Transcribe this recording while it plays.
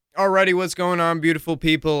Alrighty, what's going on, beautiful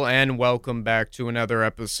people, and welcome back to another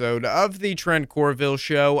episode of the Trent Corville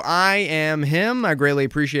Show. I am him. I greatly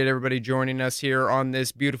appreciate everybody joining us here on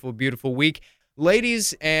this beautiful, beautiful week.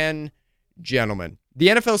 Ladies and gentlemen, the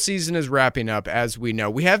NFL season is wrapping up, as we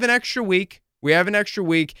know. We have an extra week.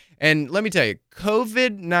 And let me tell you,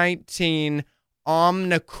 COVID-19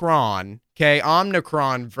 Omicron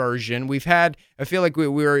version. We've had, I feel like we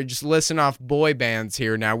were just listing off boy bands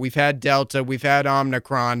here now. We've had Delta, we've had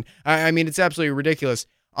Omicron. I mean, it's absolutely ridiculous.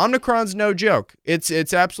 Omicron's no joke. It's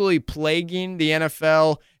absolutely plaguing the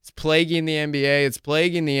NFL. It's plaguing the NBA. It's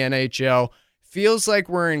plaguing the NHL. Feels like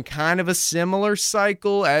we're in kind of a similar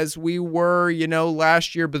cycle as we were,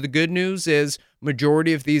 last year. But the good news is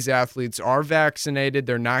majority of these athletes are vaccinated.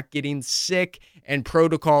 They're not getting sick, and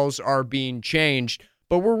protocols are being changed.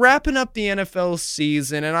 But we're wrapping up the NFL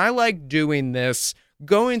season, and I like doing this,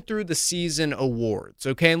 going through the season awards,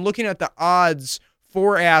 okay, and looking at the odds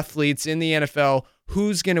for athletes in the NFL.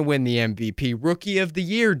 Who's going to win the MVP, Rookie of the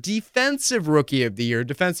Year, Defensive Rookie of the Year,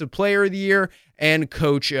 Defensive Player of the Year, and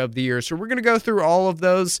Coach of the Year. So we're going to go through all of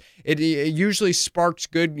those. It usually sparks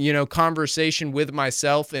good, conversation with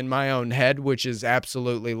myself in my own head, which is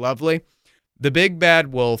absolutely lovely. The Big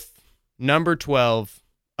Bad Wolf, number 12,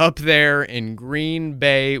 up there in Green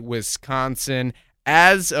Bay, Wisconsin.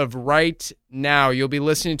 As of right now, you'll be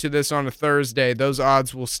listening to this on a Thursday. Those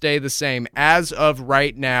odds will stay the same. As of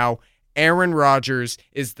right now, Aaron Rodgers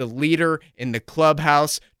is the leader in the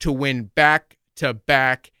clubhouse to win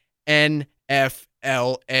back-to-back NFL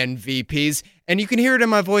MVPs. And you can hear it in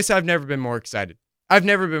my voice. I've never been more excited. What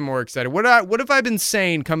have I been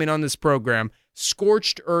saying coming on this program?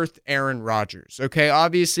 Scorched earth Aaron Rodgers. Okay,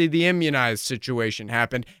 obviously the immunized situation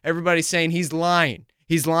happened. Everybody's saying he's lying.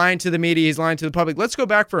 He's lying to the media. He's lying to the public. Let's go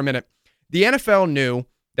back for a minute. The NFL knew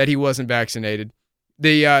that he wasn't vaccinated.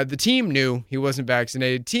 The team knew he wasn't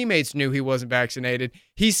vaccinated. Teammates knew he wasn't vaccinated.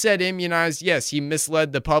 He said immunized. Yes, he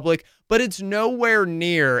misled the public, but it's nowhere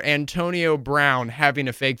near Antonio Brown having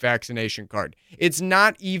a fake vaccination card. It's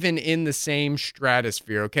not even in the same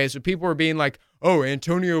stratosphere, okay? So people are being like, oh,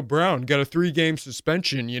 Antonio Brown got a 3-game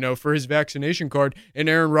suspension, for his vaccination card, and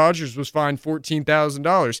Aaron Rodgers was fined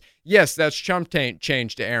 $14,000. Yes, that's chump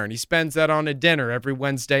change to Aaron. He spends that on a dinner every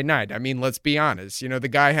Wednesday night. I mean, let's be honest. The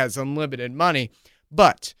guy has unlimited money.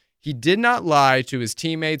 But he did not lie to his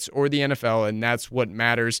teammates or the NFL, and that's what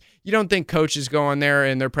matters. You don't think coaches go on there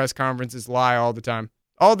and their press conferences lie all the time?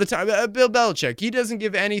 All the time. Bill Belichick, he doesn't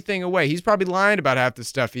give anything away. He's probably lying about half the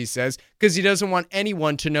stuff he says because he doesn't want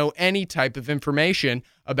anyone to know any type of information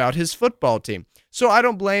about his football team. So I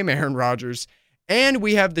don't blame Aaron Rodgers. And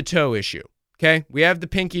we have the toe issue. Okay, we have the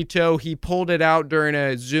pinky toe. He pulled it out during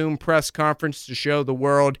a Zoom press conference to show the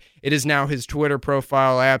world. It is now his Twitter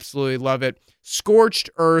profile. I absolutely love it. Scorched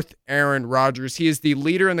earth Aaron Rodgers. He is the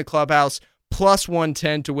leader in the clubhouse, plus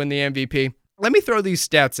 110 to win the MVP. Let me throw these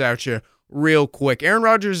stats at you real quick. Aaron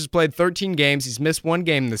Rodgers has played 13 games. He's missed 1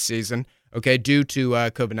 game this season, okay, due to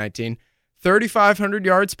COVID-19. 3,500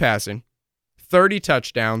 yards passing, 30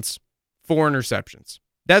 touchdowns, 4 interceptions.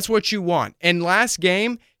 That's what you want. And last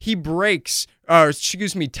game, he ties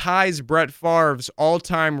Brett Favre's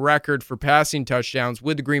all-time record for passing touchdowns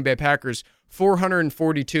with the Green Bay Packers,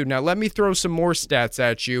 442. Now, let me throw some more stats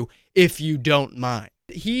at you, if you don't mind.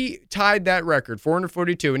 He tied that record,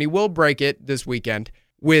 442, and he will break it this weekend,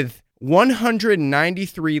 with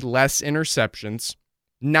 193 less interceptions,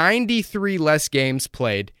 93 less games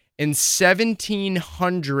played, and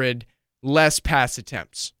 1,700 less pass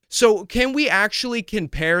attempts. So can we actually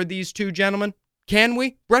compare these two gentlemen? Can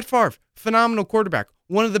we? Brett Favre, phenomenal quarterback,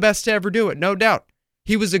 one of the best to ever do it, no doubt.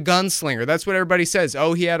 He was a gunslinger. That's what everybody says.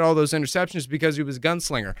 Oh, he had all those interceptions because he was a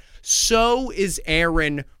gunslinger. So is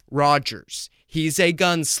Aaron Rodgers. He's a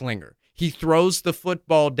gunslinger. He throws the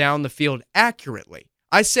football down the field accurately.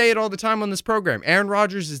 I say it all the time on this program. Aaron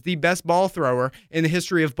Rodgers is the best ball thrower in the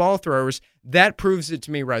history of ball throwers. That proves it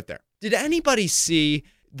to me right there. Did anybody see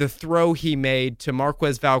the throw he made to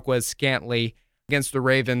Marquez Valdes-Scantling against the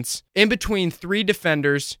Ravens? In between 3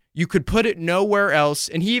 defenders, you could put it nowhere else.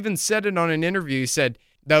 And he even said it on an interview. He said,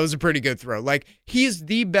 that was a pretty good throw. Like, he is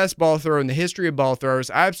the best ball thrower in the history of ball throwers.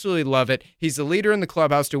 I absolutely love it. He's the leader in the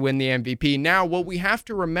clubhouse to win the MVP. Now, what we have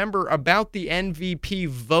to remember about the MVP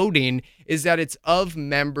voting is that it's of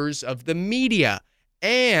members of the media.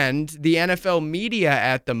 And the NFL media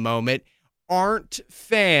at the moment aren't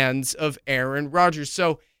fans of Aaron Rodgers.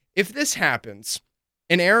 So if this happens,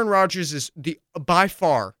 and Aaron Rodgers is by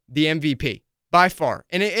far the MVP, by far,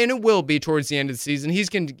 and it will be towards the end of the season.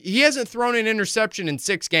 He hasn't thrown an interception in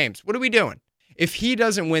 6 games. What are we doing? If he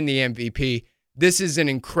doesn't win the MVP, this is an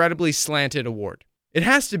incredibly slanted award. It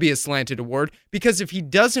has to be a slanted award because if he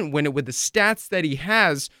doesn't win it with the stats that he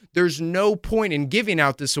has, there's no point in giving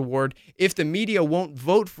out this award if the media won't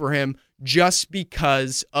vote for him just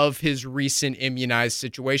because of his recent immunized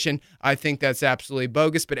situation. I think that's absolutely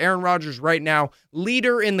bogus. But Aaron Rodgers right now,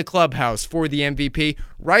 leader in the clubhouse for the MVP.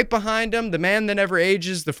 Right behind him, the man that never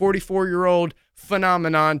ages, the 44-year-old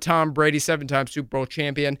phenomenon, Tom Brady, 7-time Super Bowl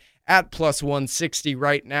champion, at plus 160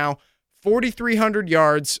 right now. 4,300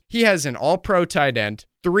 yards. He has an all-pro tight end,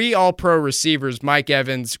 3 all-pro receivers, Mike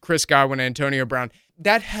Evans, Chris Godwin, Antonio Brown.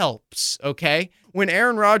 That helps, okay? When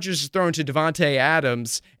Aaron Rodgers is thrown to Devontae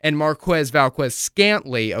Adams and Marquez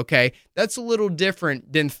Valdes-Scantling, okay, that's a little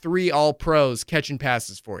different than 3 all-pros catching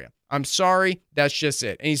passes for you. I'm sorry, that's just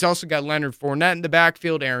it. And he's also got Leonard Fournette in the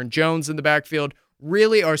backfield, Aaron Jones in the backfield,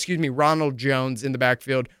 Ronald Jones in the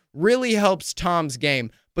backfield. Really helps Tom's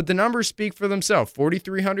game. But the numbers speak for themselves.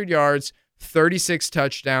 4,300 yards, 36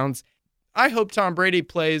 touchdowns. I hope Tom Brady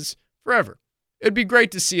plays forever. It'd be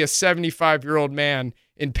great to see a 75-year-old man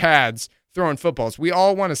in pads throwing footballs. We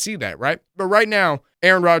all want to see that, right? But right now,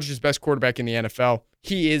 Aaron Rodgers is the best quarterback in the NFL.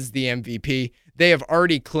 He is the MVP. They have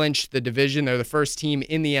already clinched the division. They're the first team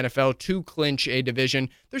in the NFL to clinch a division.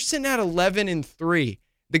 They're sitting at 11-3.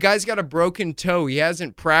 The guy's got a broken toe. He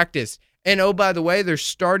hasn't practiced. And oh, by the way, their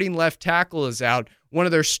starting left tackle is out. One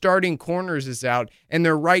of their starting corners is out. And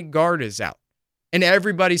their right guard is out. And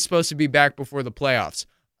everybody's supposed to be back before the playoffs.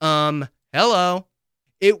 Hello.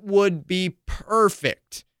 It would be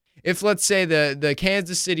perfect if, let's say, the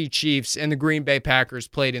Kansas City Chiefs and the Green Bay Packers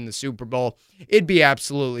played in the Super Bowl. It'd be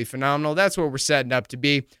absolutely phenomenal. That's what we're setting up to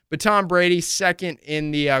be. But Tom Brady, second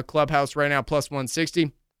in the clubhouse right now, plus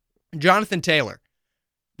 160. Jonathan Taylor.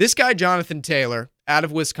 This guy, Jonathan Taylor, out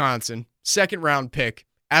of Wisconsin, second-round pick,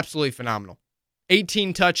 absolutely phenomenal.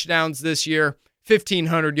 18 touchdowns this year,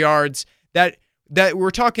 1,500 yards. That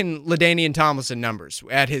we're talking LaDainian Tomlinson numbers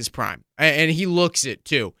at his prime, and he looks it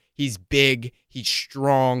too. He's big, he's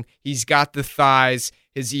strong, he's got the thighs.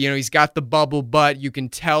 He's got the bubble butt. You can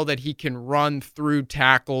tell that he can run through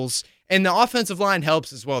tackles, and the offensive line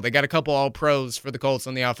helps as well. They got a couple All-Pros for the Colts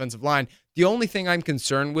on the offensive line. The only thing I'm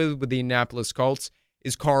concerned with the Indianapolis Colts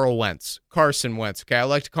is Carson Wentz. Okay, I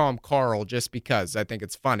like to call him Carl just because I think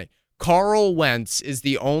it's funny. Carl Wentz is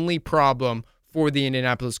the only problem for the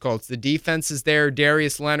Indianapolis Colts. The defense is there.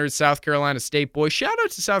 Darius Leonard, South Carolina State boy. Shout out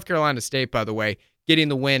to South Carolina State, by the way, getting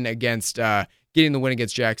the win against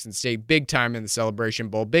Jackson State. Big time in the Celebration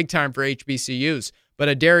Bowl. Big time for HBCUs.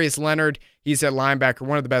 But Darius Leonard, he's at linebacker,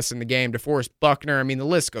 one of the best in the game. DeForest Buckner, I mean, the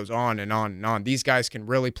list goes on and on and on. These guys can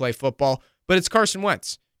really play football. But it's Carson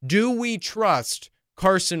Wentz. Do we trust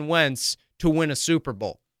Carson Wentz to win a Super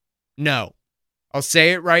Bowl? No. I'll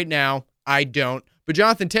say it right now. I don't. But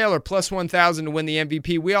Jonathan Taylor, plus 1,000 to win the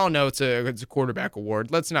MVP. We all know it's a quarterback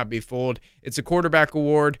award. Let's not be fooled. It's a quarterback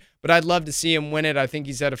award, but I'd love to see him win it. I think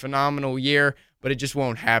he's had a phenomenal year, but it just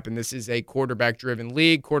won't happen. This is a quarterback-driven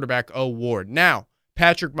league, quarterback award. Now,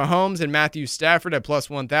 Patrick Mahomes and Matthew Stafford at plus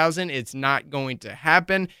 1,000. It's not going to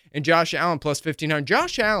happen. And Josh Allen plus 1,500.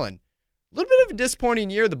 Josh Allen, a little bit of a disappointing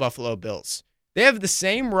year, the Buffalo Bills. They have the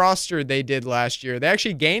same roster they did last year. They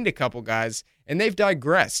actually gained a couple guys, and they've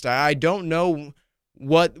digressed. I don't know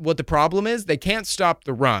what the problem is. They can't stop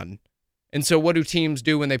the run. And so what do teams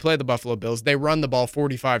do when they play the Buffalo Bills? They run the ball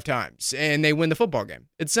 45 times, and they win the football game.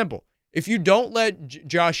 It's simple. If you don't let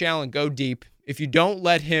Josh Allen go deep, if you don't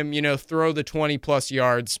let him, throw the 20-plus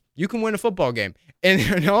yards, you can win a football game.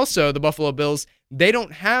 And also, the Buffalo Bills, they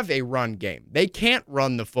don't have a run game. They can't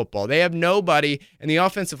run the football. They have nobody, and the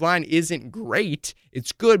offensive line isn't great.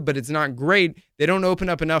 It's good, but it's not great. They don't open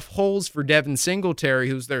up enough holes for Devin Singletary,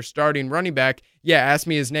 who's their starting running back. Yeah, ask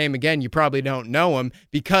me his name again. You probably don't know him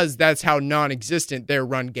because that's how non-existent their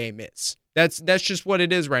run game is. That's just what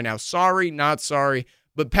it is right now. Sorry, not sorry.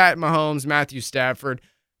 But Pat Mahomes, Matthew Stafford.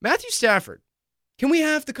 Can we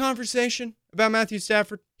have the conversation about Matthew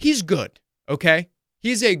Stafford? He's good, okay?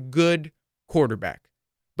 He's a good quarterback.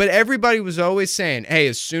 But everybody was always saying, hey,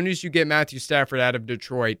 as soon as you get Matthew Stafford out of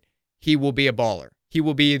Detroit, he will be a baller. He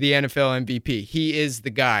will be the NFL MVP. He is the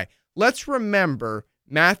guy. Let's remember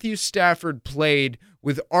Matthew Stafford played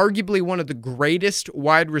with arguably one of the greatest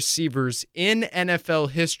wide receivers in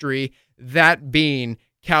NFL history, that being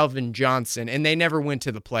Calvin Johnson, and they never went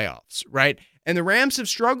to the playoffs, right? And the Rams have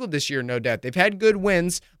struggled this year, no doubt. They've had good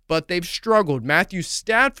wins, but they've struggled. Matthew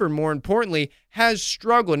Stafford, more importantly, has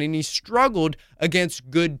struggled, and he struggled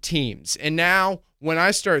against good teams. And now, when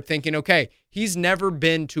I start thinking, okay, he's never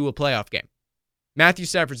been to a playoff game. Matthew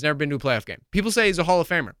Stafford's never been to a playoff game. People say he's a Hall of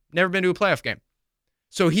Famer. Never been to a playoff game.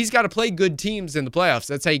 So he's got to play good teams in the playoffs.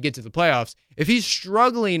 That's how you get to the playoffs. If he's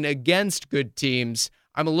struggling against good teams,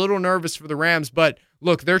 I'm a little nervous for the Rams, but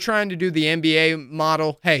look, they're trying to do the NBA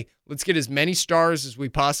model. Hey, let's get as many stars as we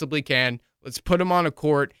possibly can. Let's put them on a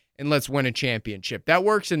court and let's win a championship. That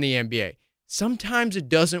works in the NBA. Sometimes it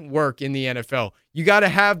doesn't work in the NFL. You got to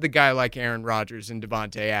have the guy like Aaron Rodgers and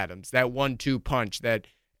Devontae Adams, that 1-2 punch that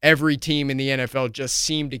every team in the NFL just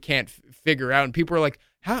can't figure out. And people are like,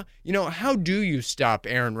 how do you stop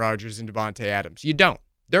Aaron Rodgers and Devontae Adams? You don't.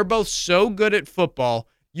 They're both so good at football.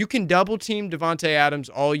 You can double team Devontae Adams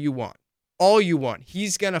all you want. All you want.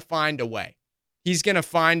 He's going to find a way. He's going to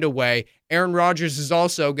find a way. Aaron Rodgers is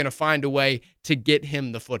also going to find a way to get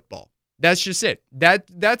him the football. That's just it.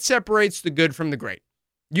 That separates the good from the great.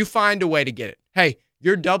 You find a way to get it. Hey,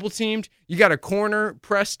 you're double teamed. You got a corner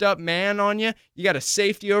pressed up man on you. You got a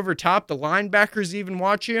safety over top. The linebackers even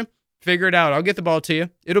watch you. Figure it out. I'll get the ball to you.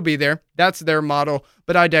 It'll be there. That's their model.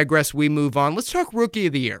 But I digress. We move on. Let's talk Rookie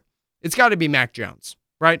of the Year. It's got to be Mac Jones,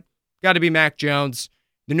 right? Got to be Mac Jones,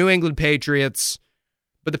 the New England Patriots.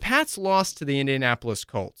 But the Pats lost to the Indianapolis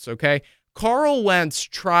Colts, okay? Carl Wentz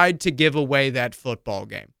tried to give away that football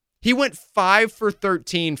game. He went 5 for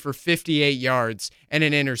 13 for 58 yards and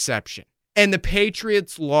an interception. And the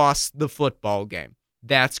Patriots lost the football game.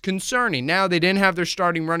 That's concerning. Now, they didn't have their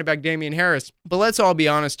starting running back, Damian Harris. But let's all be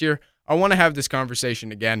honest here. I want to have this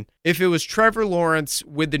conversation again. If it was Trevor Lawrence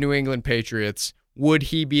with the New England Patriots, would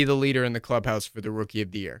he be the leader in the clubhouse for the Rookie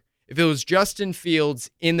of the Year? If it was Justin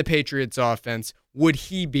Fields in the Patriots offense, would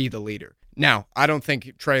he be the leader? Now, I don't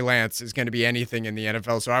think Trey Lance is going to be anything in the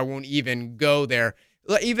NFL, so I won't even go there.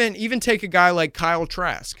 Even take a guy like Kyle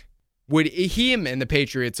Trask. Would him in the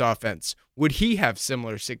Patriots offense, would he have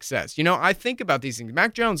similar success? I think about these things.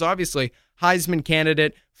 Mac Jones, obviously, Heisman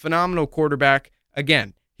candidate, phenomenal quarterback.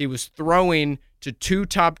 Again, he was throwing to 2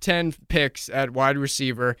 top 10 picks at wide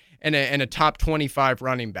receiver and a top 25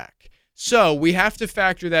 running back. So we have to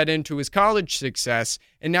factor that into his college success.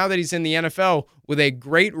 And now that he's in the NFL with a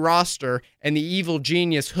great roster and the evil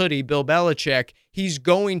genius hoodie, Bill Belichick, he's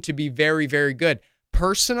going to be very, very good.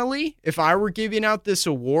 Personally, if I were giving out this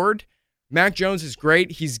award, Mac Jones is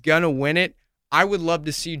great. He's going to win it. I would love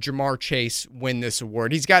to see Ja'Marr Chase win this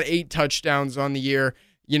award. He's got 8 touchdowns on the year.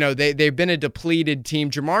 They've been a depleted team.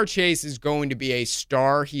 Ja'Marr Chase is going to be a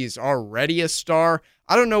star. He is already a star.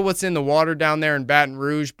 I don't know what's in the water down there in Baton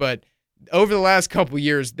Rouge, but over the last couple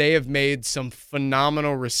years, they have made some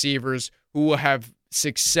phenomenal receivers who will have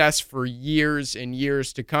success for years and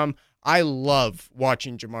years to come. I love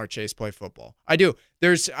watching Ja'Marr Chase play football. I do.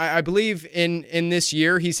 I believe in this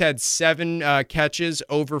year, he's had 7 catches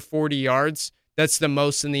over 40 yards. That's the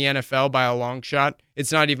most in the NFL by a long shot.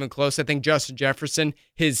 It's not even close. I think Justin Jefferson,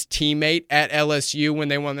 his teammate at LSU when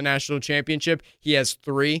they won the national championship, he has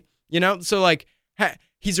 3. So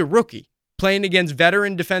he's a rookie playing against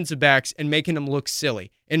veteran defensive backs and making them look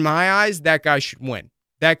silly. In my eyes, that guy should win.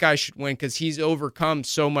 That guy should win because he's overcome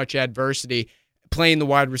so much adversity playing the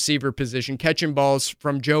wide receiver position, catching balls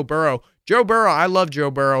from Joe Burrow. Joe Burrow, I love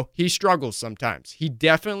Joe Burrow. He struggles sometimes. He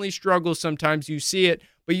definitely struggles sometimes. You see it,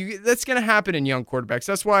 but that's going to happen in young quarterbacks.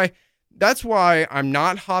 That's why I'm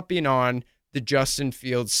not hopping on the Justin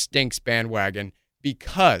Fields stinks bandwagon,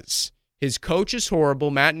 because his coach is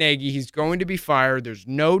horrible, Matt Nagy. He's going to be fired. There's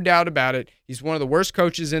no doubt about it. He's one of the worst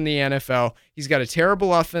coaches in the NFL. He's got a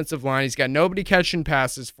terrible offensive line. He's got nobody catching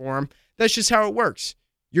passes for him. That's just how it works.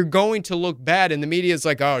 You're going to look bad, and the media is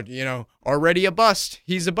like, already a bust.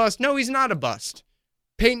 He's a bust. No, he's not a bust.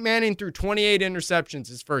 Peyton Manning threw 28 interceptions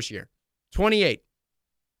his first year. 28.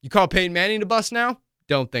 You call Peyton Manning a bust now?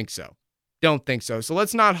 Don't think so. So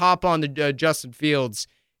let's not hop on the Justin Fields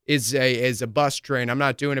is a bust train. I'm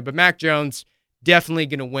not doing it. But Mac Jones, definitely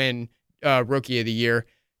going to win Rookie of the Year.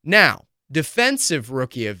 Now, Defensive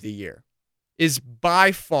Rookie of the Year is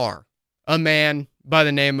by far a man by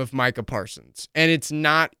the name of Micah Parsons. And it's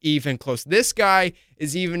not even close. This guy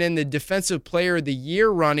is even in the Defensive Player of the Year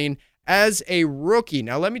running as a rookie.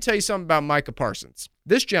 Now, let me tell you something about Micah Parsons.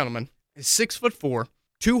 This gentleman is 6'4",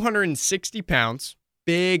 260 pounds,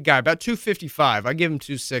 big guy, about 255. I give him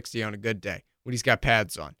 260 on a good day when he's got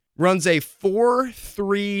pads on. Runs a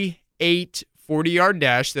 4.38 40-yard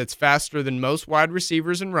dash that's faster than most wide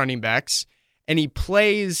receivers and running backs. And he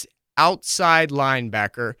plays outside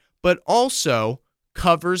linebacker, but also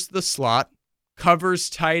covers the slot, covers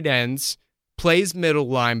tight ends, plays middle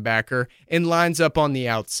linebacker, and lines up on the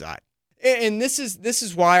outside. And this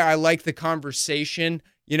is why I like the conversation,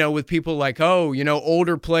 with people like,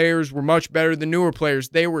 older players were much better than newer players.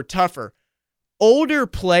 They were tougher. Older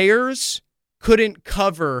players couldn't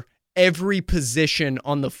cover every position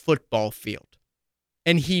on the football field.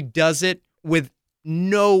 And he does it with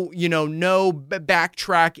no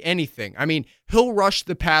backtrack anything. I mean, he'll rush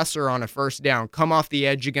the passer on a first down, come off the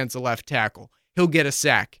edge against a left tackle. He'll get a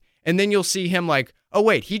sack. And then you'll see him like, oh,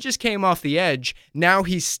 wait, he just came off the edge. Now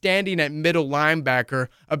he's standing at middle linebacker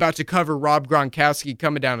about to cover Rob Gronkowski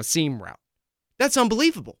coming down a seam route. That's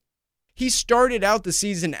unbelievable. He started out the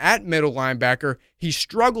season at middle linebacker. He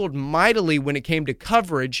struggled mightily when it came to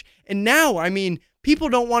coverage. And now, I mean, people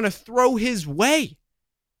don't want to throw his way.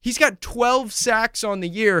 He's got 12 sacks on the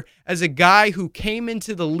year as a guy who came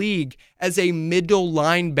into the league as a middle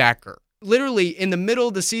linebacker. Literally, in the middle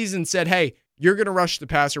of the season said, hey, you're going to rush the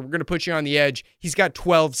passer. We're going to put you on the edge. He's got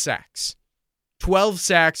 12 sacks. 12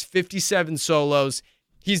 sacks, 57 solos.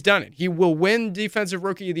 He's done it. He will win Defensive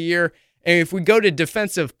Rookie of the Year. And if we go to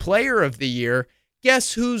Defensive Player of the Year,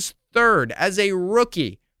 guess who's third as a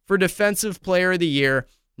rookie for Defensive Player of the Year?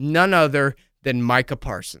 None other than Micah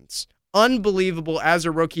Parsons. Unbelievable as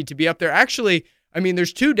a rookie to be up there. Actually, I mean,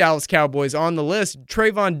 there's two Dallas Cowboys on the list.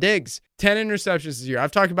 Trayvon Diggs, 10 interceptions this year.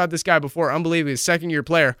 I've talked about this guy before. Unbelievable. He's a second-year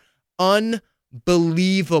player.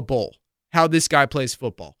 Unbelievable how this guy plays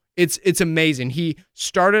football. It's amazing. He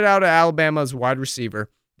started out at Alabama as wide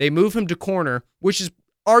receiver. They move him to corner, which is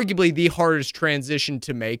arguably the hardest transition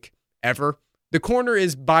to make ever. The corner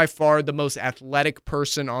is by far the most athletic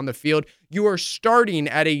person on the field. You are starting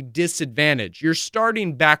at a disadvantage. You're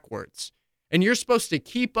starting backwards. And you're supposed to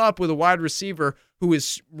keep up with a wide receiver who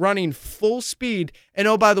is running full speed. And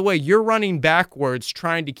oh, by the way, you're running backwards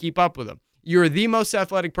trying to keep up with him. You're the most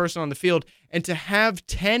athletic person on the field. And to have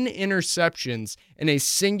 10 interceptions in a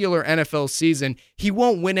singular NFL season, he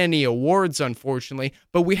won't win any awards, unfortunately,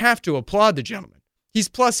 but we have to applaud the gentleman. He's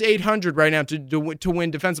plus 800 right now to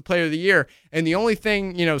win Defensive Player of the Year. And the only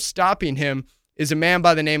thing, stopping him is a man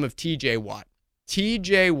by the name of TJ Watt.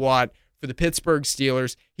 TJ Watt for the Pittsburgh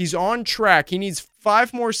Steelers. He's on track. He needs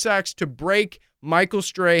 5 more sacks to break Michael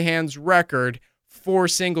Strahan's record for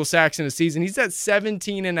single sacks in a season. He's at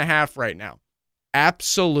 17 and a half right now.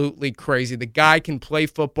 Absolutely crazy. The guy can play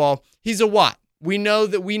football. He's a Watt. We know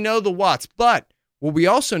the Watts. But what we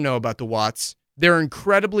also know about the Watts, they're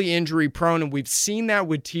incredibly injury prone, and we've seen that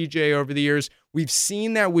with TJ over the years. We've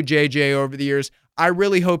seen that with JJ over the years. I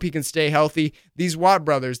really hope he can stay healthy. These Watt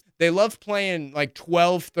brothers, they love playing like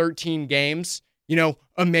 12, 13 games.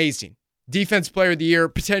 Amazing. Defense Player of the Year,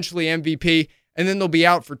 potentially MVP, and then they'll be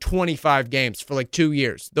out for 25 games for like 2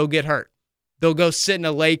 years. They'll get hurt. They'll go sit in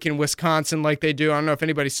a lake in Wisconsin like they do. I don't know if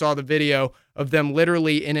anybody saw the video of them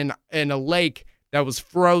literally in a lake that was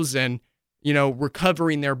frozen,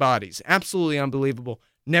 recovering their bodies. Absolutely unbelievable.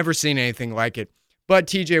 Never seen anything like it. But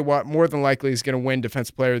TJ Watt more than likely is going to win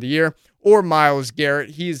Defensive Player of the Year. Or Myles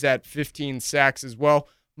Garrett. He's at 15 sacks as well.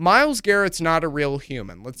 Myles Garrett's not a real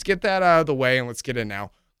human. Let's get that out of the way and let's get it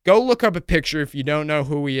now. Go look up a picture if you don't know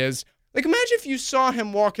who he is. Like, imagine if you saw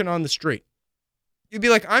him walking on the street. You'd be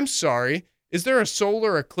like, I'm sorry. Is there a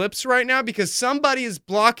solar eclipse right now? Because somebody is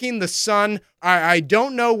blocking the sun. I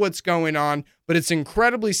don't know what's going on, but it's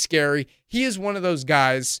incredibly scary. He is one of those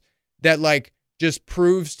guys that just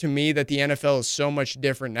proves to me that the NFL is so much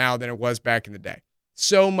different now than it was back in the day.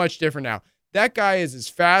 So much different now. That guy is as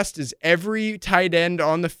fast as every tight end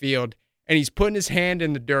on the field, and he's putting his hand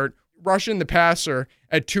in the dirt, rushing the passer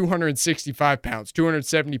at 265 pounds,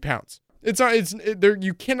 270 pounds.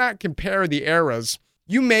 You cannot compare the eras.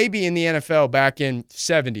 You may be in the NFL back in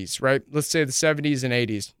 70s, right? Let's say the 70s and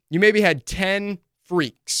 80s. You maybe had 10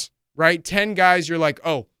 freaks, right? 10 guys you're like,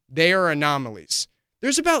 oh, they are anomalies.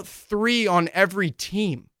 There's about 3 on every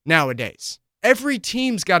team nowadays. Every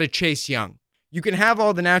team's got a Chase Young. You can have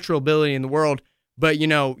all the natural ability in the world, but,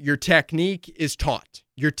 your technique is taught.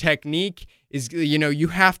 Your technique is, you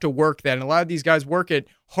have to work that. And a lot of these guys work it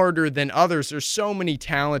harder than others. There's so many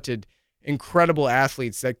talented, incredible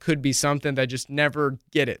athletes that could be something that just never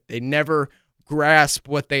get it. They never grasp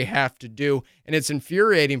what they have to do. And it's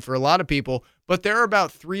infuriating for a lot of people, but there are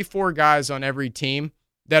about 3-4 guys on every team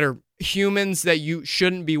that are humans that you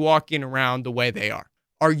shouldn't be walking around the way they are.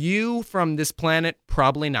 Are you from this planet?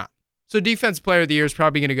 Probably not. So Defensive Player of the Year is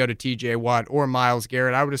probably going to go to TJ Watt or Myles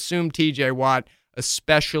Garrett. I would assume TJ Watt,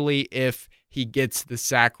 especially if he gets the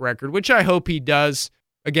sack record, which I hope he does.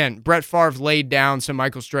 Again, Brett Favre laid down so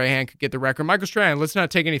Michael Strahan could get the record. Michael Strahan, let's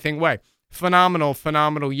not take anything away.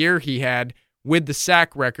 Phenomenal year he had with the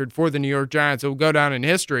sack record for the New York Giants. It will go down in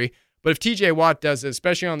history. But if TJ Watt does it,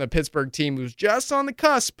 especially on the Pittsburgh team who's just on the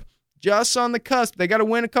cusp, they got to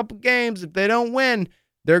win a couple games. If they don't win,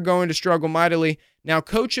 they're going to struggle mightily. Now,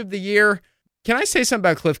 Coach of the Year, can I say something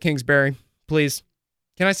about Cliff Kingsbury, please?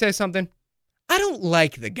 Can I say something? I don't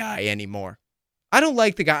like the guy anymore. I don't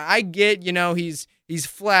like the guy. I get, he's He's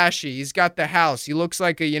flashy. He's got the house. He looks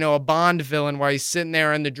like a Bond villain while he's sitting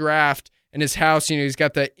there in the draft in his house. He's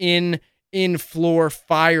got the in-floor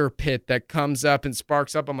fire pit that comes up and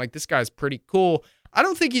sparks up. I'm like, this guy's pretty cool. I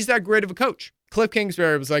don't think he's that great of a coach. Cliff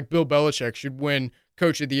Kingsbury was like, Bill Belichick should win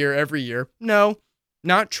Coach of the Year every year. No,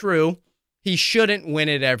 not true. He shouldn't win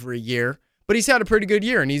it every year, but he's had a pretty good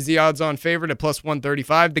year, and he's the odds-on favorite at plus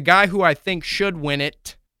 135. The guy who I think should win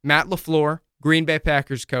it, Matt LaFleur, Green Bay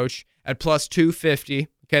Packers coach, at plus 250.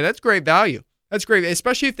 Okay, that's great value. That's great,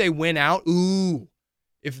 especially if they win out. Ooh,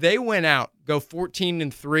 if they win out, go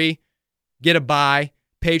 14-3, get a bye.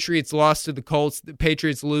 Patriots lost to the Colts. The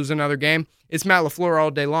Patriots lose another game. It's Matt LaFleur all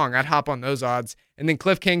day long. I'd hop on those odds. And then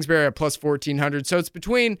Cliff Kingsbury at plus 1,400. So it's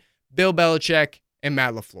between Bill Belichick and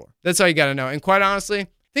Matt LaFleur. That's all you got to know. And quite honestly,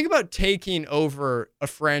 think about taking over a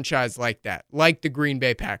franchise like that, like the Green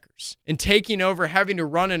Bay Packers, and taking over, having to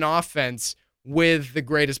run an offense with the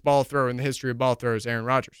greatest ball thrower in the history of ball throwers, Aaron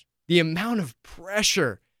Rodgers. The amount of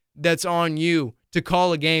pressure that's on you to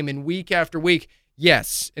call a game in week after week.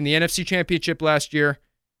 Yes, in the NFC Championship last year,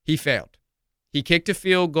 he failed. He kicked a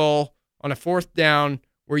field goal on a 4th down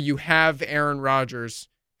where you have Aaron Rodgers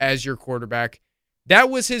as your quarterback.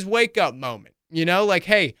 That was his wake-up moment.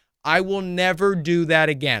 Hey, I will never do that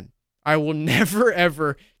again. I will never,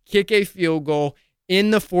 ever kick a field goal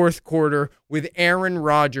in the 4th quarter with Aaron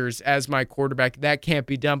Rodgers as my quarterback. That can't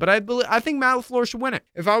be done. But I think Matt LaFleur should win it.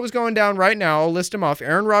 If I was going down right now, I'll list them off.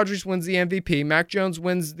 Aaron Rodgers wins the MVP. Mac Jones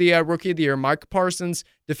wins the Rookie of the Year. Mike Parsons,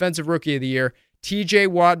 Defensive Rookie of the Year. TJ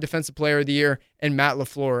Watt, Defensive Player of the Year. And Matt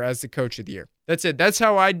LaFleur as the Coach of the Year. That's it. That's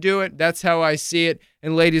how I do it. That's how I see it.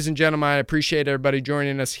 And ladies and gentlemen, I appreciate everybody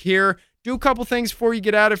joining us here. Do a couple things before you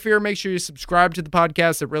get out of here. Make sure you subscribe to the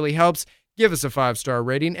podcast. It really helps. Give us a 5-star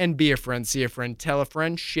rating and be a friend. See a friend, tell a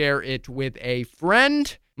friend, share it with a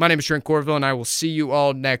friend. My name is Trent Corville, and I will see you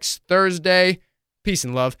all next Thursday. Peace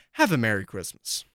and love. Have a Merry Christmas.